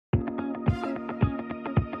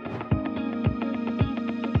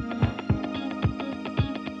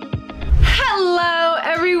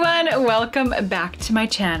welcome back to my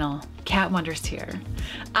channel. Cat Wonders here.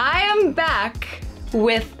 I am back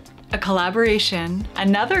with a collaboration,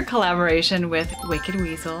 another collaboration with Wicked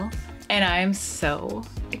Weasel, and I am so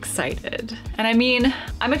excited. And I mean,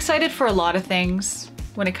 I'm excited for a lot of things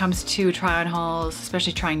when it comes to try-on hauls,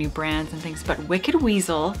 especially trying new brands and things, but Wicked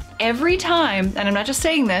Weasel, every time, and I'm not just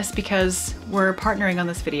saying this because we're partnering on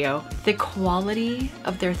this video, the quality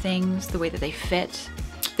of their things, the way that they fit,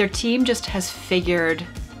 their team just has figured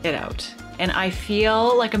it out. And I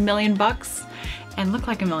feel like $1 million and look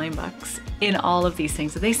like $1 million in all of these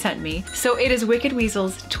things that they sent me. So it is Wicked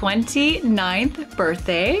Weasel's 29th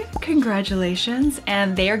birthday. Congratulations.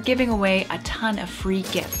 And they are giving away a ton of free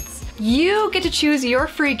gifts. You get to choose your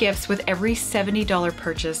free gifts with every $70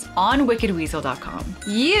 purchase on wickedweasel.com.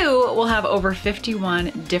 You will have over 51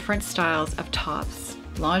 different styles of tops,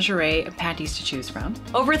 lingerie, and panties to choose from.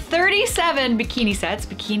 Over 37 bikini sets.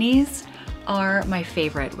 Bikinis are my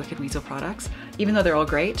favorite Wicked Weasel products. Even though they're all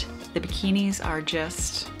great, the bikinis are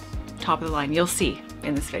just top of the line. You'll see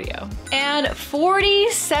in this video. And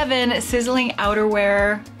 47 sizzling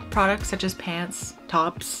outerwear products such as pants,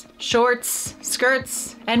 tops, shorts,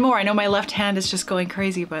 skirts, and more. I know my left hand is just going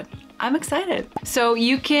crazy, but I'm excited. So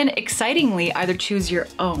you can excitingly either choose your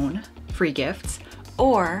own free gifts,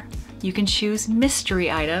 or you can choose mystery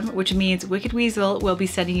item, which means Wicked Weasel will be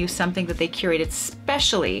sending you something that they curated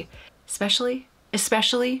especially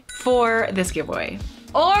for this giveaway.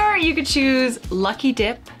 Or you could choose Lucky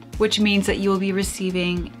Dip, which means that you will be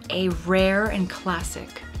receiving a rare and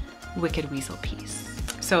classic Wicked Weasel piece.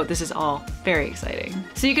 So this is all very exciting.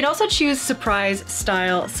 So you can also choose surprise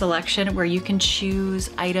style selection, where you can choose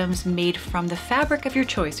items made from the fabric of your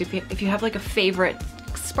choice. If you have like a favorite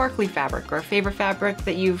sparkly fabric or a favorite fabric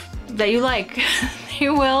that you like, they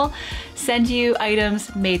will send you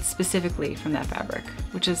items made specifically from that fabric,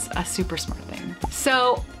 which is a super smart thing.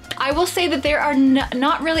 So I will say that there are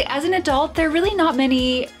not really, as an adult, there are really not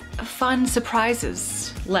many fun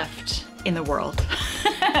surprises left in the world.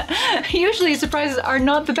 Usually surprises are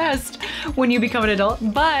not the best when you become an adult,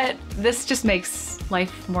 but this just makes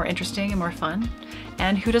life more interesting and more fun.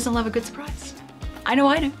 And who doesn't love a good surprise? I know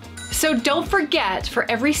I do. So don't forget, for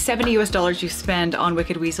every $70 US you spend on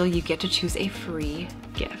Wicked Weasel, you get to choose a free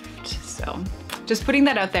gift. So just putting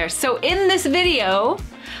that out there. So in this video,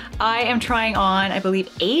 I am trying on, I believe,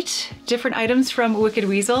 8 different items from Wicked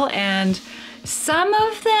Weasel, and some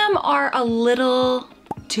of them are a little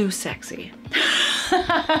too sexy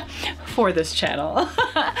for this channel.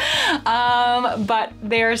 But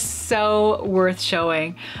they're so worth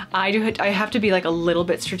showing. I have to be like a little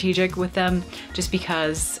bit strategic with them, just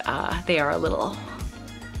because they are a little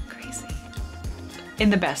crazy in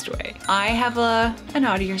the best way. I have a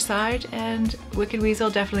naughtier side, and Wicked Weasel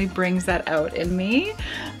definitely brings that out in me.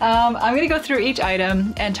 I'm gonna go through each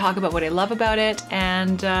item and talk about what I love about it,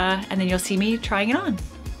 and then you'll see me trying it on.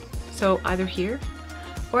 So either here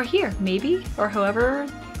or here, maybe, or however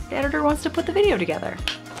the editor wants to put the video together.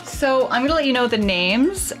 So I'm gonna let you know the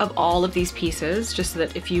names of all of these pieces, just so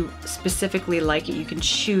that if you specifically like it, you can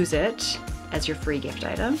choose it as your free gift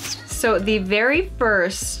item. So the very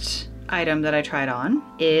first item that I tried on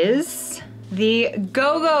is the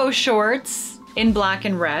Go-Go shorts in black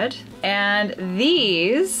and red. And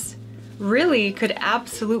these really could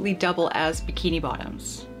absolutely double as bikini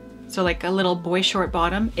bottoms. So like a little boy short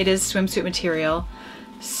bottom. It is swimsuit material.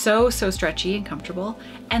 So stretchy and comfortable.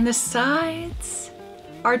 And the sides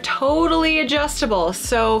are totally adjustable,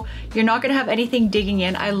 so you're not gonna have anything digging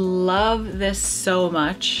in. I love this so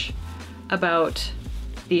much about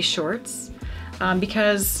these shorts,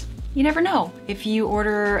 because you never know if you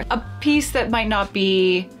order a piece that might not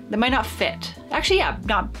fit. Actually, yeah,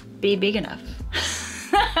 not be big enough.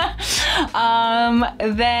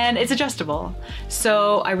 Then it's adjustable.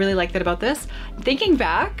 So I really like that about this. Thinking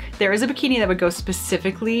back, there is a bikini that would go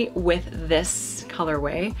specifically with this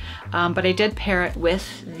colorway, but I did pair it with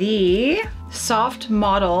the soft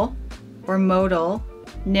modal or modal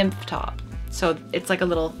nymph top. So it's like a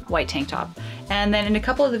little white tank top. And then in a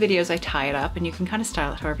couple of the videos I tie it up, and you can kind of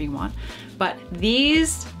style it however you want. But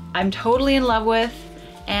these I'm totally in love with,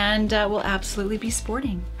 and will absolutely be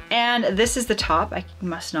sporting. And this is the top, I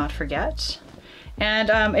must not forget. And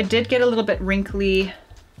it did get a little bit wrinkly.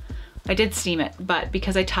 I did steam it, but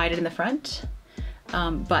because I tied it in the front.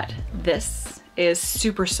 But this is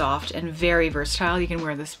super soft and very versatile. You can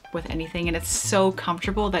wear this with anything, and it's so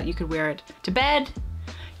comfortable that you could wear it to bed.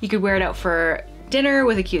 You could wear it out for dinner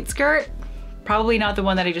with a cute skirt. Probably not the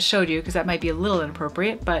one that I just showed you, because that might be a little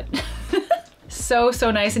inappropriate, but so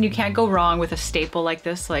nice. And you can't go wrong with a staple like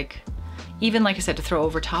this. Like, even like I said, to throw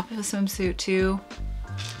over top of a swimsuit too.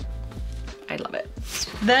 I love it.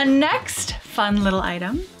 The next fun little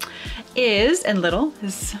item is, and little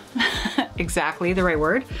is exactly the right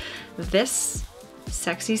word, this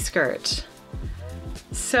sexy skirt.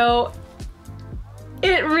 So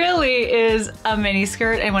it really is a mini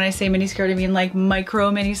skirt, and when I say mini skirt, I mean like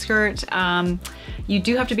micro mini skirt. You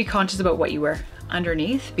do have to be conscious about what you wear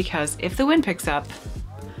underneath, because if the wind picks up,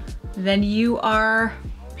 then you are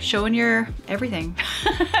showing your everything.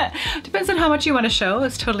 Depends on how much you want to show,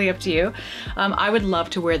 it's totally up to you. I would love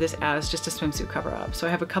to wear this as just a swimsuit cover up. So I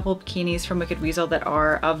have a couple bikinis from Wicked Weasel that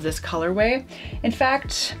are of this colorway. In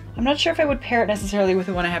fact, I'm not sure if I would pair it necessarily with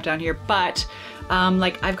the one I have down here, but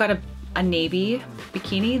like I've got a navy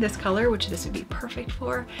bikini, this color, which this would be perfect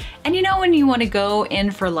for. And you know when you want to go in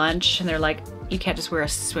for lunch and they're like, you can't just wear a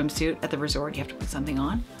swimsuit at the resort, you have to put something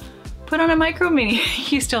on? Put on a micro mini.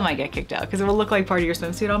 You still might get kicked out because it will look like part of your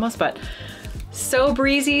swimsuit almost, but so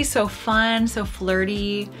breezy, so fun, so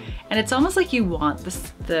flirty. And it's almost like you want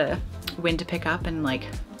the wind to pick up and like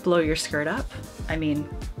blow your skirt up. I mean,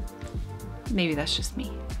 maybe that's just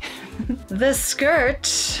me. The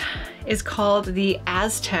skirt is called the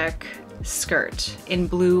Aztec skirt in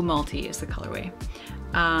blue multi is the colorway.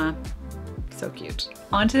 So cute.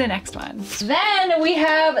 On to the next one. Then we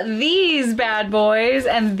have these bad boys,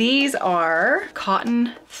 and these are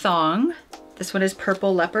cotton thong. This one is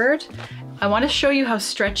purple leopard. I want to show you how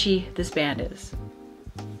stretchy this band is.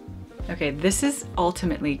 Okay, this is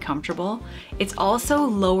ultimately comfortable. It's also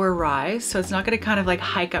lower rise, so it's not gonna kind of like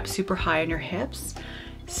hike up super high on your hips.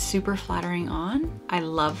 Super flattering on. I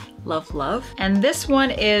love, love, love. And this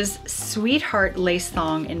one is Sweetheart Lace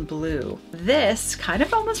Thong in blue. This kind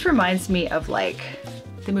of almost reminds me of like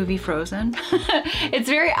the movie Frozen. It's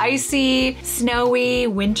very icy, snowy,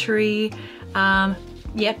 wintry,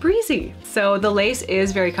 yet breezy. So the lace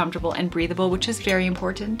is very comfortable and breathable, which is very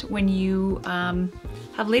important when you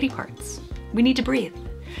have lady parts. We need to breathe.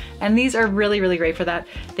 And these are really, really great for that.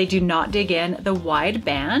 They do not dig in. The wide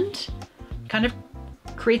band kind of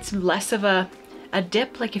creates less of a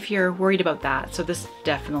dip, like if you're worried about that. So this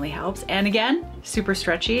definitely helps. And again, super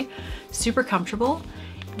stretchy, super comfortable.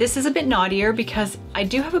 This is a bit naughtier because I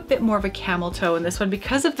do have a bit more of a camel toe in this one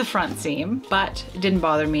because of the front seam, but it didn't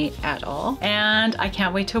bother me at all. And I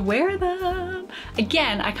can't wait to wear them.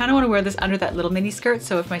 Again, I kind of want to wear this under that little mini skirt.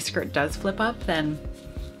 So if my skirt does flip up, then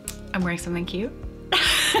I'm wearing something cute.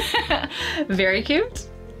 Very cute.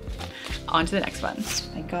 On to the next one.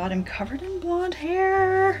 My God, I'm covered in blonde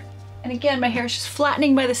hair. And again, my hair is just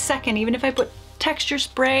flattening by the second. Even if I put texture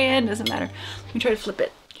spray in, doesn't matter. Let me try to flip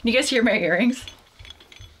it. Can you guys hear my earrings?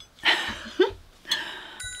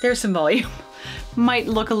 There's some volume. Might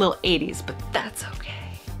look a little 80s, but that's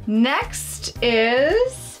okay. Next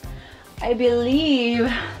is, I believe,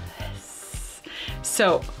 this.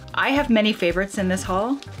 So I have many favorites in this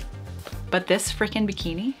haul, but this freaking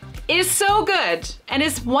bikini is so good and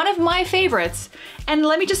is one of my favorites. And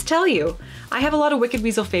let me just tell you, I have a lot of Wicked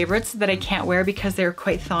Weasel favorites that I can't wear because they're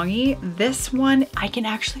quite thongy. This one I can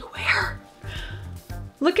actually wear.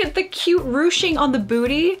 Look at the cute ruching on the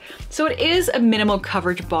booty. So it is a minimal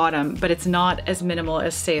coverage bottom, but it's not as minimal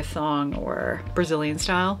as say a thong or Brazilian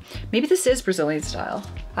style. Maybe this is Brazilian style.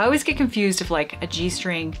 I always get confused if like a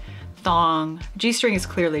G-string thong. G-string is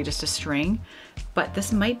clearly just a string, but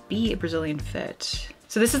this might be a Brazilian fit.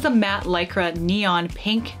 So this is the matte lycra neon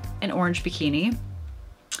pink and orange bikini.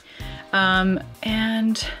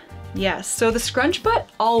 And yes, so the scrunch butt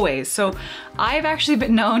always. So I've actually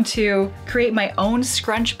been known to create my own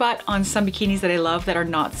scrunch butt on some bikinis that I love that are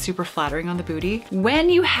not super flattering on the booty. When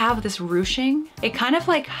you have this ruching, it kind of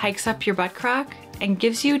like hikes up your butt crack and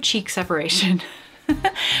gives you cheek separation,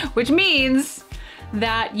 which means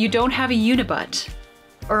that you don't have a unibutt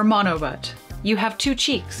or a mono butt. You have two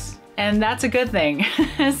cheeks. And that's a good thing.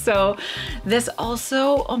 So this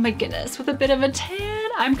also, oh my goodness, with a bit of a tan.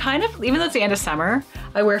 I'm kind of, even though it's the end of summer,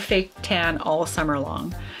 I wear fake tan all summer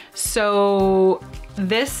long. So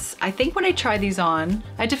this, I think when I tried these on,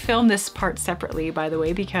 I had to film this part separately, by the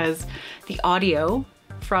way, because the audio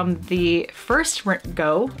from the first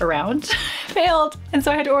go around failed. And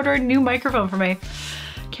so I had to order a new microphone for my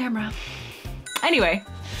camera. Anyway,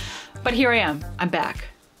 but here I am, I'm back.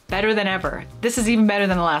 Better than ever. This is even better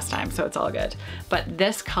than the last time, so it's all good. But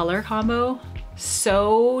this color combo,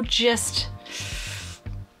 so just,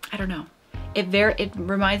 I don't know. It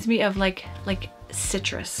reminds me of like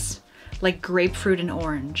citrus, like grapefruit and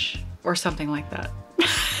orange or something like that.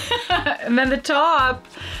 And then the top,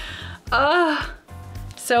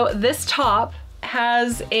 so this top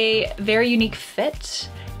has a very unique fit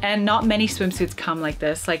and not many swimsuits come like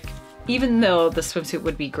this. Like, even though the swimsuit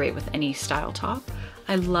would be great with any style top,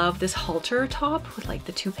 I love this halter top with like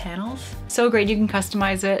the 2 panels. So great, you can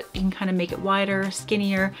customize it. You can kind of make it wider,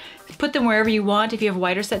 skinnier, put them wherever you want. If you have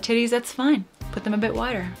wider set titties, that's fine. Put them a bit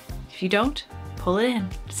wider. If you don't, pull it in.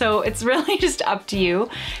 So it's really just up to you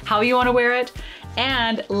how you want to wear it.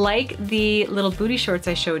 And like the little booty shorts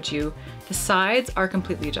I showed you, the sides are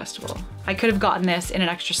completely adjustable. I could have gotten this in an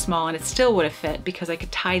extra small and it still would have fit because I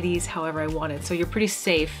could tie these however I wanted. So you're pretty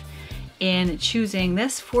safe in choosing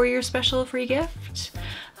this for your special free gift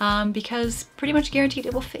because pretty much guaranteed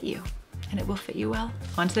it will fit you and it will fit you well.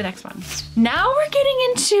 On to the next one. Now we're getting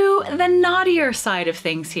into the naughtier side of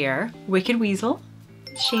things here. Wicked Weasel.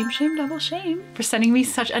 Shame, shame, double shame for sending me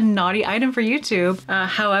such a naughty item for YouTube.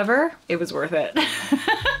 However, it was worth it.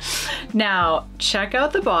 Now, check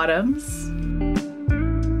out the bottoms.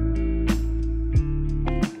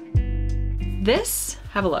 This,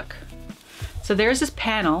 have a look. So there's this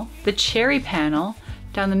panel, the cherry panel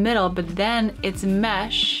down the middle, but then it's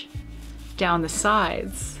mesh down the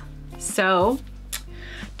sides. So,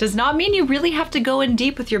 does not mean you really have to go in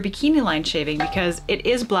deep with your bikini line shaving because it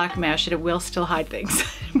is black mesh and it will still hide things.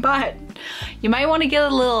 But you might want to get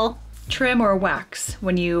a little trim or wax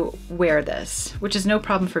when you wear this, which is no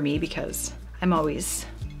problem for me because I'm always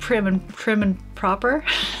prim and proper,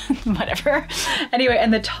 whatever. Anyway,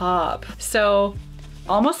 and the top. So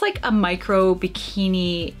almost like a micro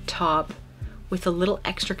bikini top with a little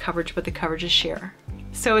extra coverage, but the coverage is sheer.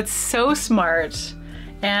 So it's so smart.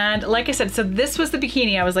 And like I said, so this was the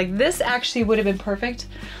bikini. I was like, this actually would have been perfect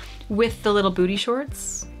with the little booty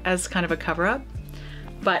shorts as kind of a cover up.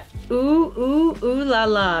 But ooh la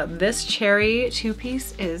la, this cherry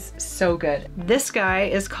 2-piece is so good. This guy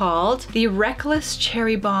is called the Reckless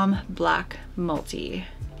Cherry Bomb Black Multi.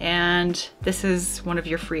 And this is one of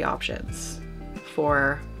your free options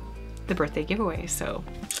for the birthday giveaway. So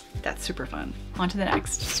that's super fun. On to the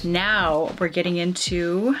next. Now we're getting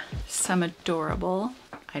into some adorable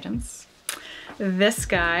items. This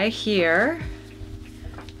guy here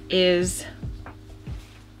is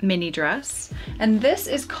mini dress, and this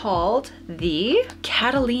is called the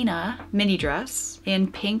Catalina mini dress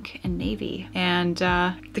in pink and navy. And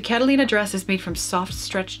the Catalina dress is made from soft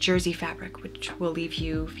stretch jersey fabric, which will leave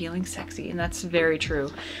you feeling sexy, and that's very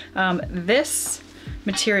true. This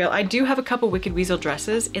material, I do have a couple Wicked Weasel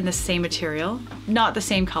dresses in the same material, not the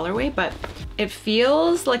same colorway, but it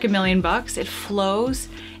feels like $1,000,000. It flows,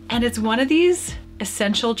 and it's one of these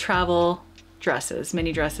essential travel dresses,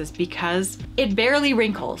 mini dresses, because it barely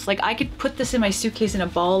wrinkles. Like I could put this in my suitcase in a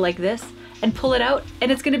ball like this and pull it out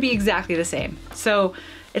and it's gonna be exactly the same. So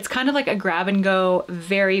it's kind of like a grab and go,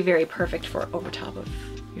 very, very perfect for over top of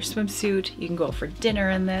your swimsuit. You can go out for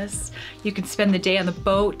dinner in this. You can spend the day on the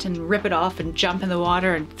boat and rip it off and jump in the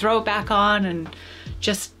water and throw it back on and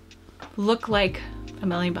just look like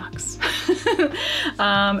 $1,000,000.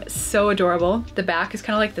 So adorable. The back is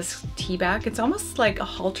kind of like this tee back. It's almost like a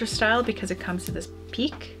halter style because it comes to this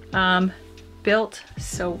peak. Built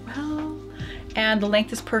so well. And the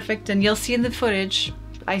length is perfect, and you'll see in the footage,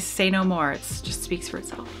 I say no more, it just speaks for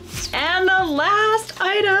itself. And the last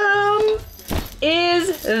item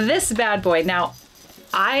is this bad boy. Now,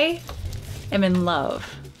 I am in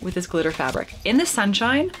love with this glitter fabric. In the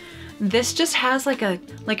sunshine, this just has like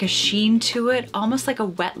a sheen to it, almost like a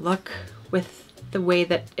wet look with the way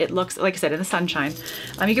that it looks, like I said, in the sunshine.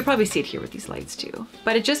 You could probably see it here with these lights too.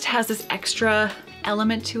 But it just has this extra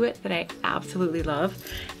element to it that I absolutely love.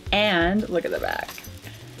 And look at the back.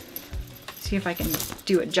 See if I can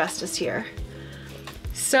do it justice here.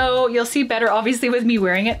 So you'll see better, obviously, with me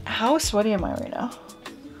wearing it. How sweaty am I right now?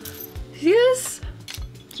 See this?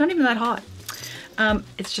 It's not even that hot.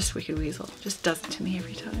 It's just Wicked Weasel, just does it to me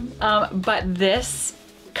every time. But this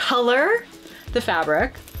color, the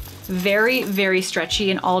fabric, very, very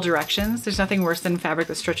stretchy in all directions. There's nothing worse than fabric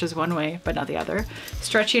that stretches one way, but not the other.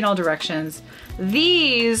 Stretchy in all directions.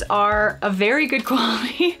 These are a very good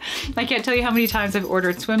quality. I can't tell you how many times I've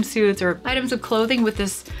ordered swimsuits or items of clothing with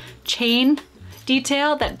this chain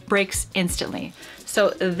detail that breaks instantly.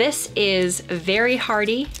 So this is very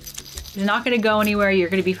hardy. It's not gonna go anywhere. You're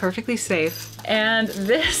gonna be perfectly safe. And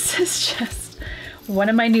this is just one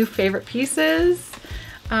of my new favorite pieces.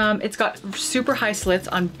 It's got super high slits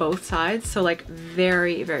on both sides, so like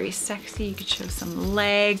very, very sexy. You could show some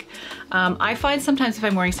leg. I find sometimes if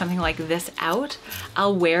I'm wearing something like this out,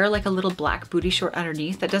 I'll wear like a little black booty short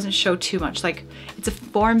underneath that doesn't show too much. Like it's a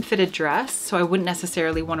form-fitted dress, so I wouldn't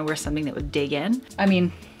necessarily want to wear something that would dig in. I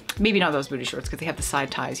mean, maybe not those booty shorts because they have the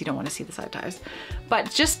side ties. You don't want to see the side ties. But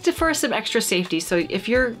just for some extra safety, so if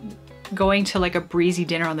you're going to like a breezy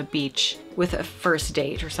dinner on the beach with a first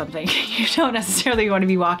date or something. You don't necessarily want to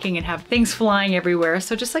be walking and have things flying everywhere.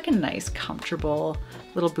 So just like a nice, comfortable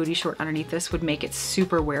little booty short underneath this would make it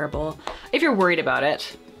super wearable. If you're worried about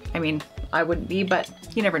it, I mean, I wouldn't be, but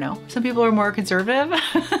you never know. Some people are more conservative.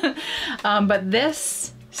 But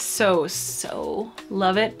this, so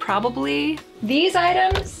love it. Probably these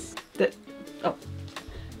items that, oh,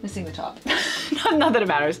 missing the top. Not that it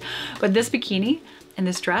matters, but this bikini and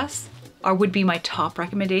this dress would be my top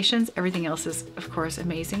recommendations. Everything else is, of course,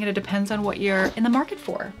 amazing, and it depends on what you're in the market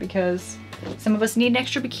for, because some of us need an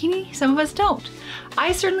extra bikini, some of us don't.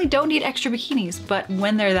 I certainly don't need extra bikinis, but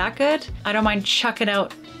when they're that good, I don't mind chucking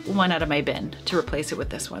out one out of my bin to replace it with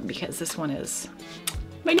this one, because this one is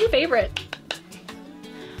my new favorite.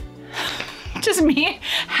 Just me,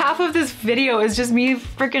 half of this video is just me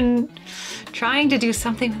freaking trying to do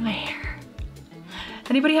something with my hair.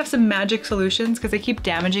 Anybody have some magic solutions? Because I keep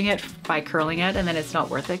damaging it by curling it and then it's not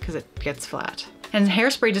worth it because it gets flat. And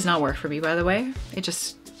hairspray does not work for me, by the way. It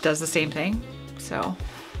just does the same thing. So,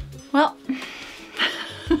 well.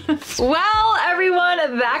 Well,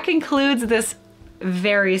 everyone, that concludes this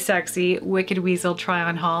very sexy Wicked Weasel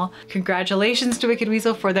try-on haul. Congratulations to Wicked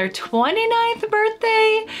Weasel for their 29th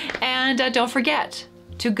birthday. And don't forget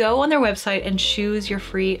to go on their website and choose your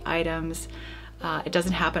free items. It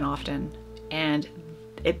doesn't happen often, and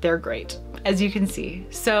they're great, as you can see.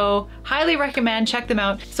 So highly recommend, check them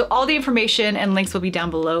out. So all the information and links will be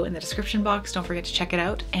down below in the description box. Don't forget to check it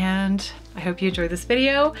out. And I hope you enjoyed this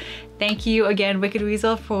video. Thank you again, Wicked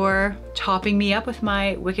Weasel, for topping me up with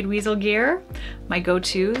my Wicked Weasel gear, my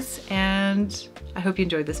go-tos, and I hope you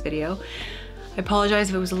enjoyed this video. I apologize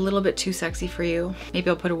if it was a little bit too sexy for you. Maybe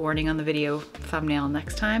I'll put a warning on the video thumbnail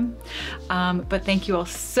next time. But thank you all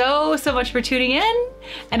so much for tuning in,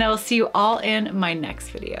 and I will see you all in my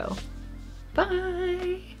next video.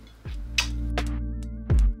 Bye.